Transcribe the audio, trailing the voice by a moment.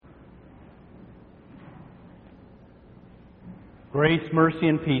Grace, mercy,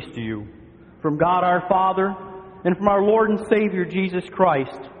 and peace to you from God our Father and from our Lord and Savior Jesus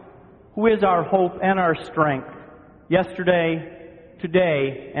Christ, who is our hope and our strength, yesterday,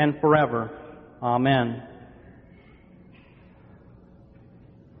 today, and forever. Amen.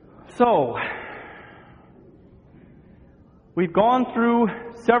 So, we've gone through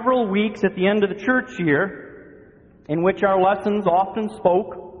several weeks at the end of the church year in which our lessons often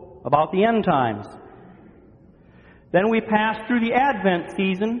spoke about the end times. Then we passed through the Advent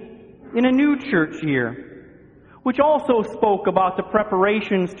season in a new church year, which also spoke about the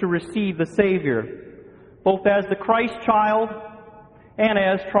preparations to receive the Savior, both as the Christ child and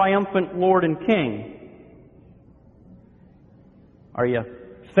as triumphant Lord and King. Are you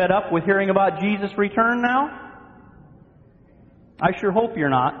fed up with hearing about Jesus' return now? I sure hope you're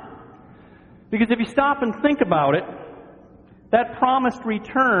not. Because if you stop and think about it, that promised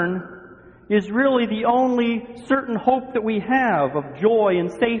return is really the only certain hope that we have of joy and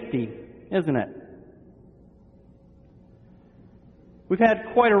safety, isn't it? We've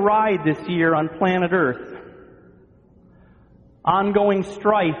had quite a ride this year on planet Earth. Ongoing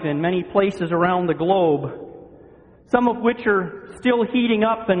strife in many places around the globe, some of which are still heating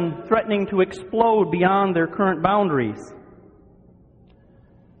up and threatening to explode beyond their current boundaries.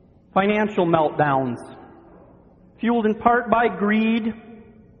 Financial meltdowns, fueled in part by greed,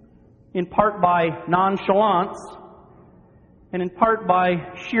 in part by nonchalance, and in part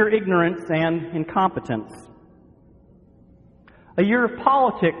by sheer ignorance and incompetence. A year of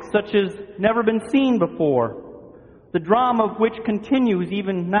politics such as never been seen before, the drama of which continues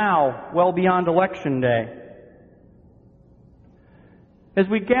even now, well beyond Election Day. As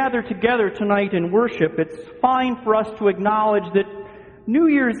we gather together tonight in worship, it's fine for us to acknowledge that New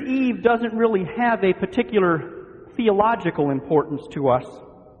Year's Eve doesn't really have a particular theological importance to us.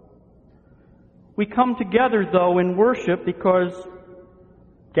 We come together, though, in worship because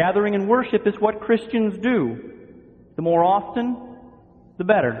gathering in worship is what Christians do. The more often, the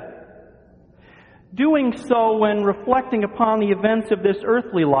better. Doing so when reflecting upon the events of this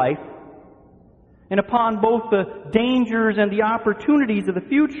earthly life and upon both the dangers and the opportunities of the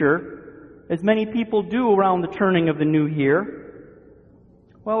future, as many people do around the turning of the new year,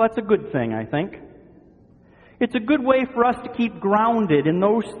 well, that's a good thing, I think. It's a good way for us to keep grounded in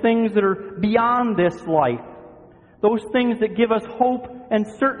those things that are beyond this life, those things that give us hope and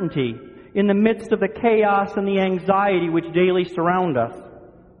certainty in the midst of the chaos and the anxiety which daily surround us.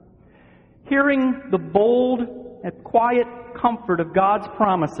 Hearing the bold and quiet comfort of God's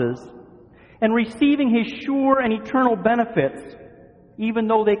promises and receiving His sure and eternal benefits, even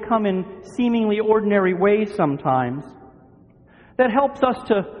though they come in seemingly ordinary ways sometimes, that helps us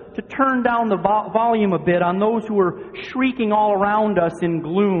to turn down the volume a bit on those who are shrieking all around us in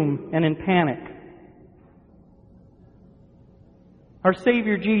gloom and in panic. Our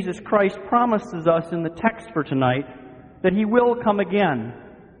Savior Jesus Christ promises us in the text for tonight that He will come again,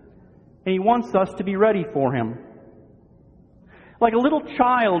 and He wants us to be ready for Him. Like a little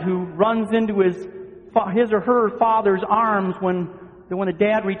child who runs into his or her father's arms when the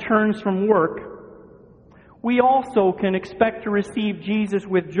dad returns from work, we also can expect to receive Jesus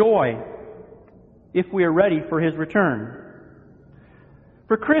with joy if we are ready for His return.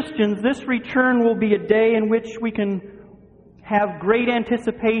 For Christians, this return will be a day in which we can have great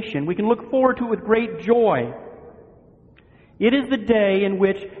anticipation. We can look forward to it with great joy. It is the day in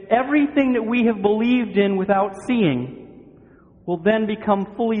which everything that we have believed in without seeing will then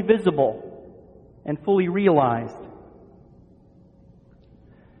become fully visible and fully realized.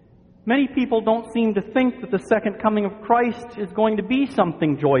 Many people don't seem to think that the second coming of Christ is going to be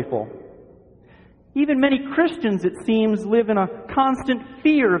something joyful. Even many Christians, it seems, live in a constant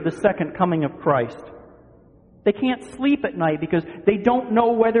fear of the second coming of Christ. They can't sleep at night because they don't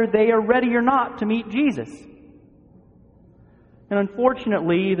know whether they are ready or not to meet Jesus. And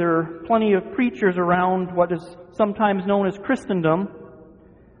unfortunately, there are plenty of preachers around what is sometimes known as Christendom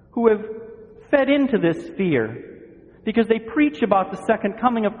who have fed into this fear, because they preach about the second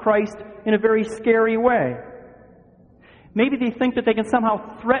coming of Christ in a very scary way. Maybe they think that they can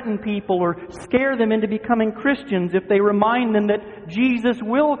somehow threaten people or scare them into becoming Christians if they remind them that Jesus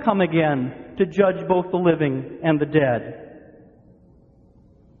will come again to judge both the living and the dead.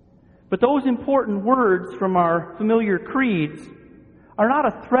 But those important words from our familiar creeds are not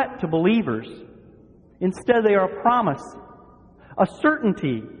a threat to believers. Instead, they are a promise, a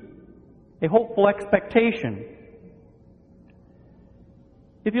certainty, a hopeful expectation.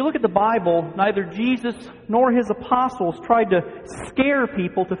 If you look at the Bible, neither Jesus nor His apostles tried to scare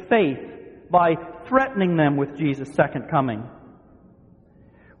people to faith by threatening them with Jesus' second coming.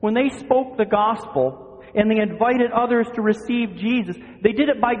 When they spoke the gospel, and they invited others to receive Jesus. They did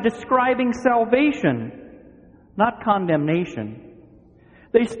it by describing salvation, not condemnation.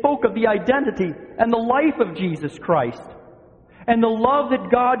 They spoke of the identity and the life of Jesus Christ and the love that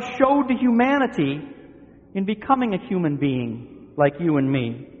God showed to humanity in becoming a human being like you and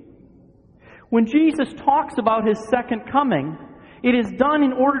me. When Jesus talks about His second coming, it is done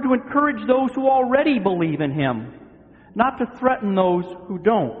in order to encourage those who already believe in Him, not to threaten those who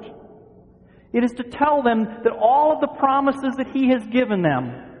don't. It is to tell them that all of the promises that He has given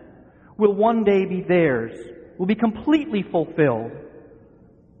them will one day be theirs, will be completely fulfilled.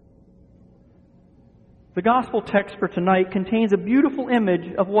 The gospel text for tonight contains a beautiful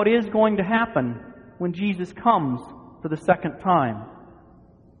image of what is going to happen when Jesus comes for the second time.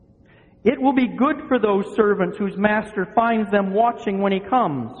 It will be good for those servants whose master finds them watching when he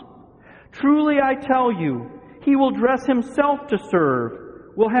comes. Truly I tell you, he will dress himself to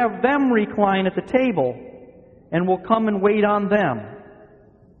serve, will have them recline at the table, and will come and wait on them.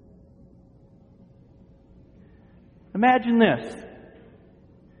 Imagine this.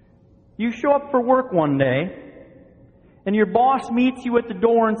 You show up for work one day, and your boss meets you at the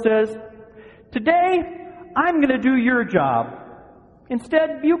door and says, "Today, I'm going to do your job.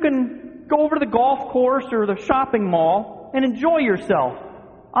 Instead, you can go over to the golf course or the shopping mall and enjoy yourself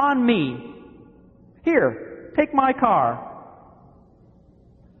on me. Here, take my car."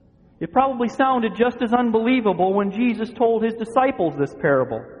 It probably sounded just as unbelievable when Jesus told His disciples this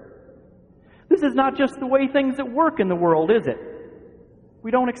parable. This is not just the way things that work in the world, is it? We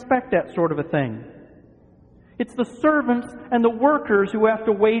don't expect that sort of a thing. It's the servants and the workers who have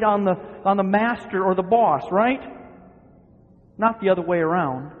to wait on the master or the boss, right? Not the other way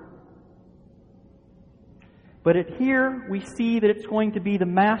around. But here we see that it's going to be the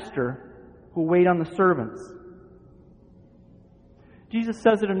master who will wait on the servants. Jesus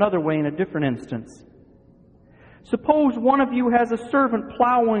says it another way in a different instance. Suppose one of you has a servant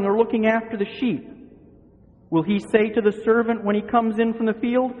plowing or looking after the sheep. Will he say to the servant when he comes in from the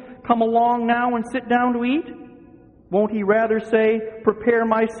field, "Come along now and sit down to eat"? Won't he rather say, "Prepare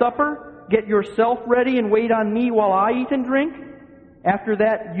my supper, get yourself ready and wait on me while I eat and drink? After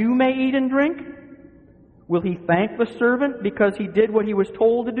that you may eat and drink"? Will he thank the servant because he did what he was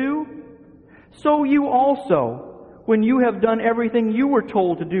told to do? So you also, when you have done everything you were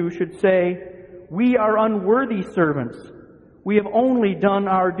told to do, should say, "We are unworthy servants. We have only done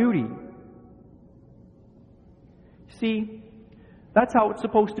our duty." See, that's how it's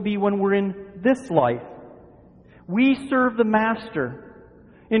supposed to be when we're in this life. We serve the Master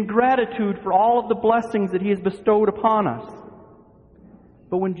in gratitude for all of the blessings that He has bestowed upon us.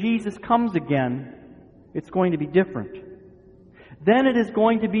 But when Jesus comes again, it's going to be different. Then it is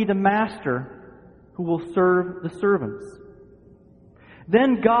going to be the Master who will serve the servants.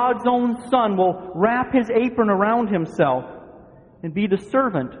 Then God's own Son will wrap His apron around Himself and be the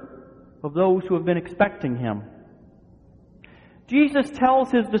servant of those who have been expecting Him. Jesus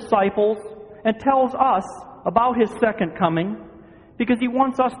tells His disciples and tells us about His second coming because He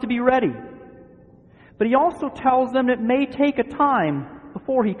wants us to be ready. But He also tells them it may take a time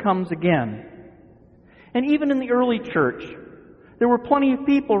before He comes again. And even in the early church, there were plenty of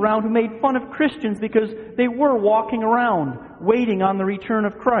people around who made fun of Christians because they were walking around waiting on the return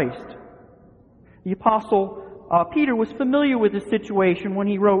of Christ. The Apostle Peter was familiar with this situation when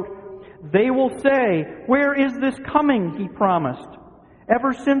he wrote, "They will say, 'Where is this coming He promised?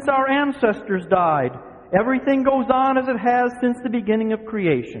 Ever since our ancestors died, everything goes on as it has since the beginning of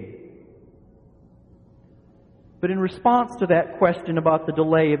creation.'" But in response to that question about the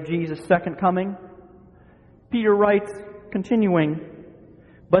delay of Jesus' second coming, Peter writes, continuing,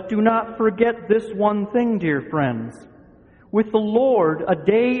 "But do not forget this one thing, dear friends. With the Lord, a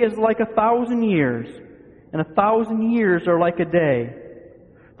day is like 1,000 years, and 1,000 years are like a day.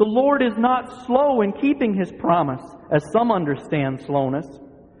 The Lord is not slow in keeping His promise, as some understand slowness.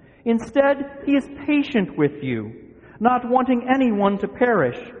 Instead, He is patient with you, not wanting anyone to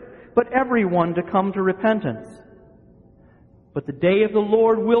perish, but everyone to come to repentance. But the day of the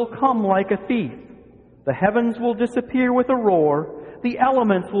Lord will come like a thief. The heavens will disappear with a roar, the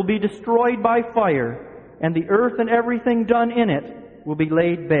elements will be destroyed by fire, and the earth and everything done in it will be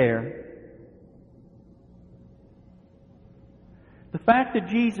laid bare." The fact that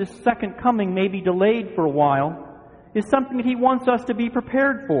Jesus' second coming may be delayed for a while is something that He wants us to be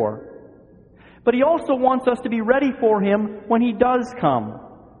prepared for. But He also wants us to be ready for Him when He does come.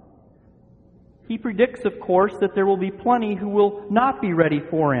 He predicts, of course, that there will be plenty who will not be ready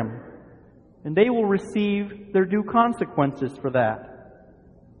for Him, and they will receive their due consequences for that.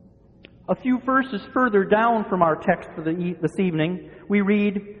 A few verses further down from our text for this evening, we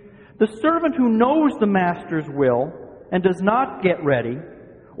read, The servant who knows the master's will and does not get ready,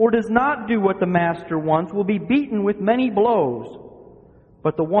 or does not do what the master wants, will be beaten with many blows.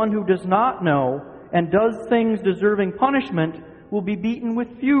 But the one who does not know and does things deserving punishment will be beaten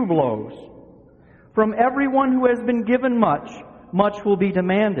with few blows. From everyone who has been given much, much will be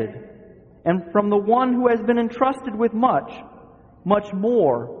demanded. And from the one who has been entrusted with much, much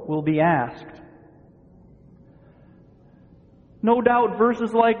more will be asked. No doubt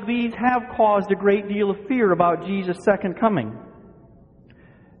verses like these have caused a great deal of fear about Jesus' second coming.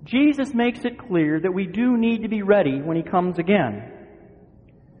 Jesus makes it clear that we do need to be ready when He comes again.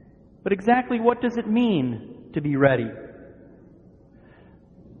 But exactly what does it mean to be ready?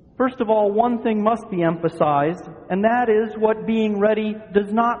 First of all, one thing must be emphasized, and that is what being ready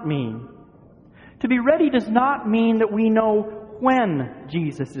does not mean. To be ready does not mean that we know when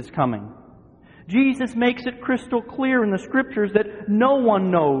Jesus is coming. Jesus makes it crystal clear in the Scriptures that no one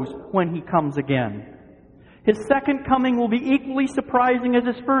knows when He comes again. His second coming will be equally surprising as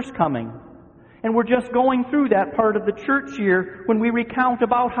His first coming. And we're just going through that part of the church year when we recount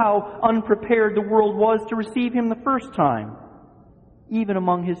about how unprepared the world was to receive Him the first time, even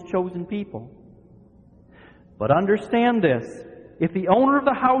among His chosen people. But understand this, if the owner of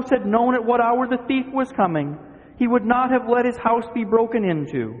the house had known at what hour the thief was coming, he would not have let his house be broken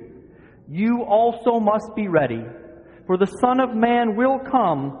into. You also must be ready, for the Son of Man will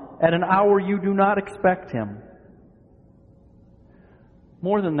come at an hour you do not expect Him.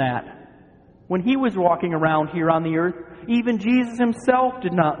 More than that, when He was walking around here on the earth, even Jesus Himself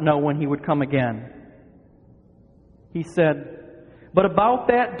did not know when He would come again. He said, "But about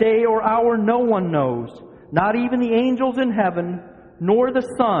that day or hour no one knows, not even the angels in heaven, nor the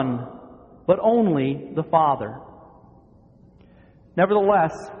Son, but only the Father."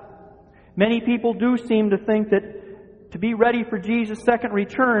 Nevertheless, many people do seem to think that to be ready for Jesus' second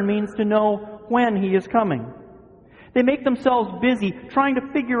return means to know when He is coming. They make themselves busy trying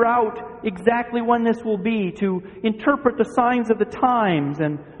to figure out exactly when this will be, to interpret the signs of the times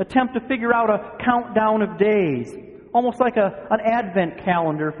and attempt to figure out a countdown of days, almost like an advent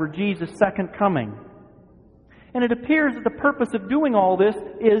calendar for Jesus' second coming. And it appears that the purpose of doing all this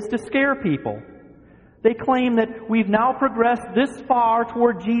is to scare people. They claim that we've now progressed this far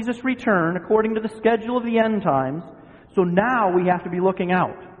toward Jesus' return according to the schedule of the end times, so now we have to be looking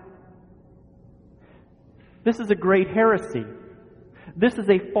out. This is a great heresy. This is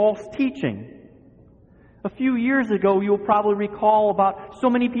a false teaching. A few years ago, you'll probably recall about so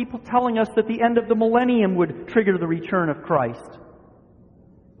many people telling us that the end of the millennium would trigger the return of Christ.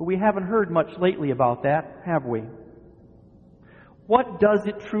 But we haven't heard much lately about that, have we? What does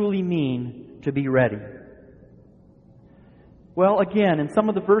it truly mean to be ready? Well, again, in some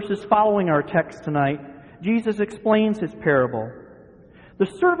of the verses following our text tonight, Jesus explains His parable. The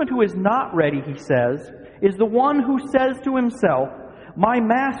servant who is not ready, He says, is the one who says to himself, "My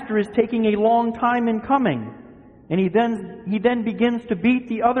master is taking a long time in coming." And he then begins to beat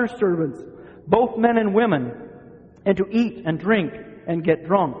the other servants, both men and women, and to eat and drink and get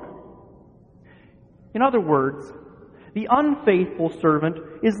drunk. In other words, the unfaithful servant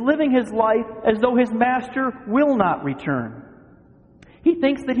is living his life as though his master will not return. He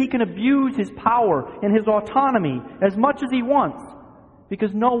thinks that he can abuse his power and his autonomy as much as he wants,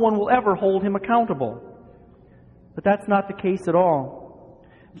 because no one will ever hold him accountable. But that's not the case at all.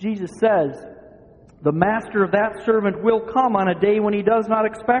 Jesus says, the master of that servant will come on a day when he does not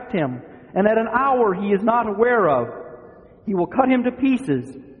expect him, and at an hour he is not aware of. He will cut him to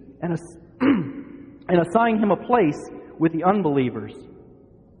pieces and assign him a place with the unbelievers.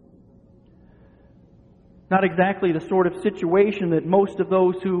 Not exactly the sort of situation that most of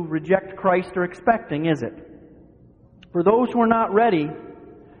those who reject Christ are expecting, is it? For those who are not ready,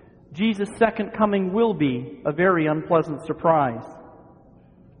 Jesus' second coming will be a very unpleasant surprise.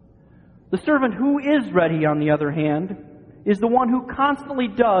 The servant who is ready, on the other hand, is the one who constantly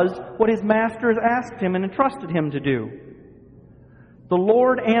does what his master has asked him and entrusted him to do. The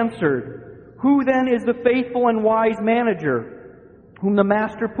Lord answered, "Who then is the faithful and wise manager, whom the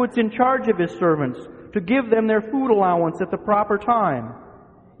master puts in charge of his servants to give them their food allowance at the proper time?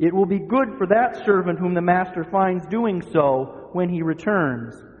 It will be good for that servant whom the master finds doing so when he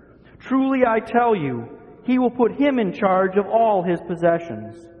returns. Truly I tell you, he will put him in charge of all his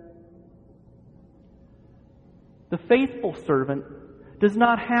possessions." The faithful servant does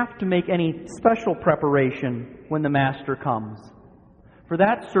not have to make any special preparation when the master comes, for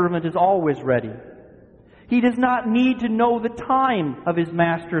that servant is always ready. He does not need to know the time of his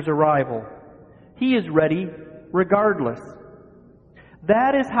master's arrival. He is ready regardless.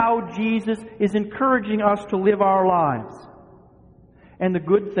 That is how Jesus is encouraging us to live our lives. And the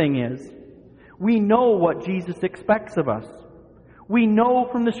good thing is, we know what Jesus expects of us. We know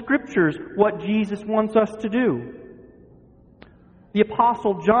from the Scriptures what Jesus wants us to do. The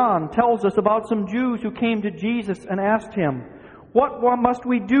Apostle John tells us about some Jews who came to Jesus and asked him, "What must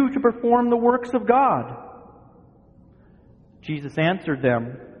we do to perform the works of God?" Jesus answered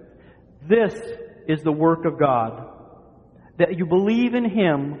them, "This is the work of God, that you believe in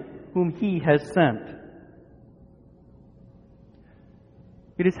Him whom He has sent."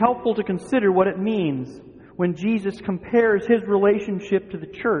 It is helpful to consider what it means when Jesus compares His relationship to the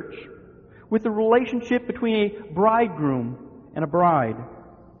church with the relationship between a bridegroom and a bride.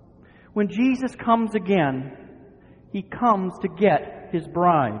 When Jesus comes again, He comes to get His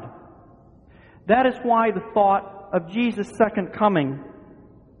bride. That is why the thought of Jesus' second coming,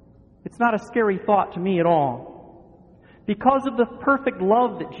 it's not a scary thought to me at all. Because of the perfect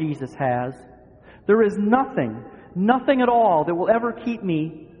love that Jesus has, there is nothing at all that will ever keep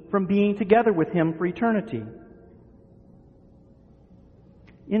me from being together with Him for eternity.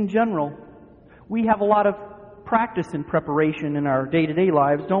 In general, we have a lot of practice in preparation in our day-to-day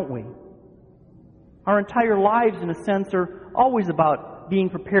lives, don't we? Our entire lives, in a sense, are always about being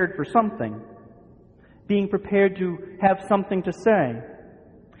prepared for something, being prepared to have something to say,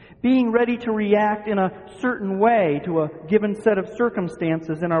 being ready to react in a certain way to a given set of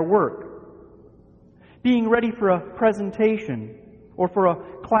circumstances in our work, being ready for a presentation or for a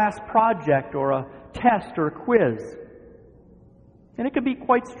class project or a test or a quiz. And it can be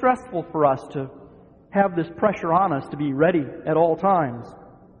quite stressful for us to have this pressure on us to be ready at all times.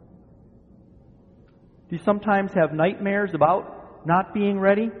 Do you sometimes have nightmares about not being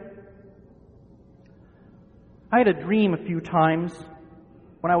ready? I had a dream a few times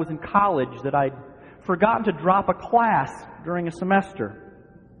when I was in college that I'd forgotten to drop a class during a semester.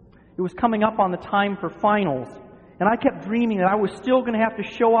 It was coming up on the time for finals, and I kept dreaming that I was still going to have to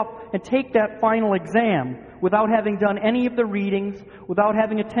show up and take that final exam without having done any of the readings, without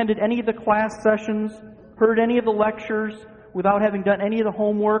having attended any of the class sessions, heard any of the lectures, without having done any of the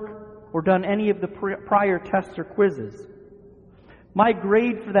homework or done any of the prior tests or quizzes. My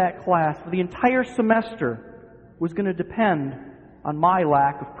grade for that class for the entire semester was going to depend on my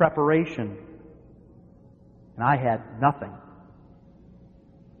lack of preparation. And I had nothing.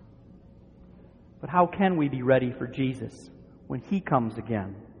 But how can we be ready for Jesus when He comes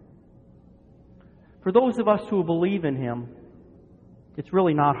again? For those of us who believe in Him, it's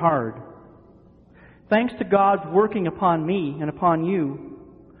really not hard. Thanks to God's working upon me and upon you,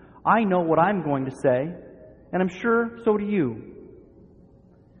 I know what I'm going to say, and I'm sure so do you.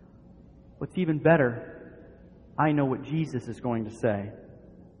 What's even better, I know what Jesus is going to say.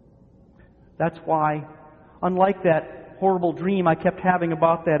 That's why, unlike that horrible dream I kept having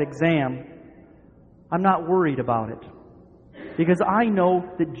about that exam, I'm not worried about it. Because I know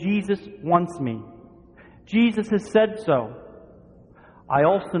that Jesus wants me. Jesus has said so. I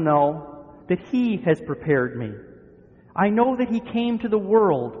also know that He has prepared me. I know that He came to the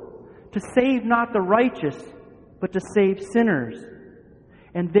world to save not the righteous, but to save sinners.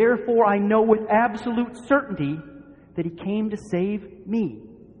 And therefore I know with absolute certainty that He came to save me.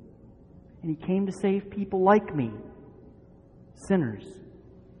 And He came to save people like me, sinners.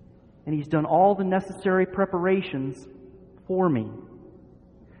 And He's done all the necessary preparations for me.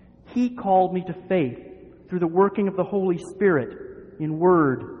 He called me to faith through the working of the Holy Spirit in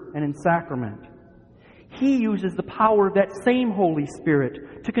word and in sacrament. He uses the power of that same Holy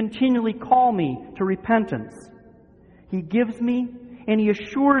Spirit to continually call me to repentance. He gives me and He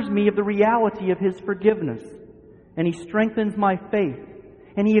assures me of the reality of His forgiveness. And He strengthens my faith.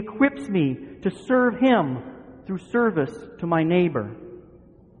 And He equips me to serve Him through service to my neighbor.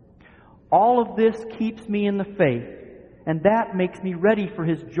 All of this keeps me in the faith, and that makes me ready for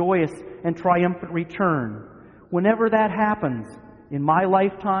His joyous and triumphant return, whenever that happens, in my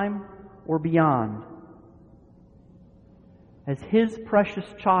lifetime or beyond. As His precious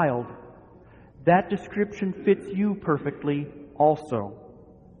child, that description fits you perfectly also.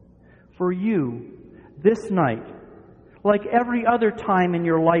 For you, this night, like every other time in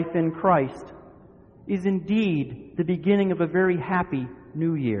your life in Christ, is indeed the beginning of a very happy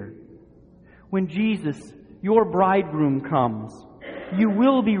new year. When Jesus, your bridegroom, comes, you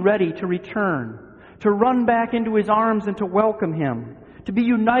will be ready to return, to run back into His arms and to welcome Him, to be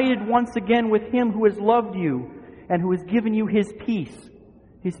united once again with Him who has loved you and who has given you His peace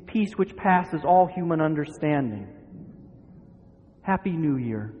which passes all human understanding. Happy New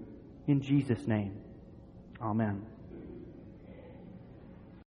Year, in Jesus' name. Amen.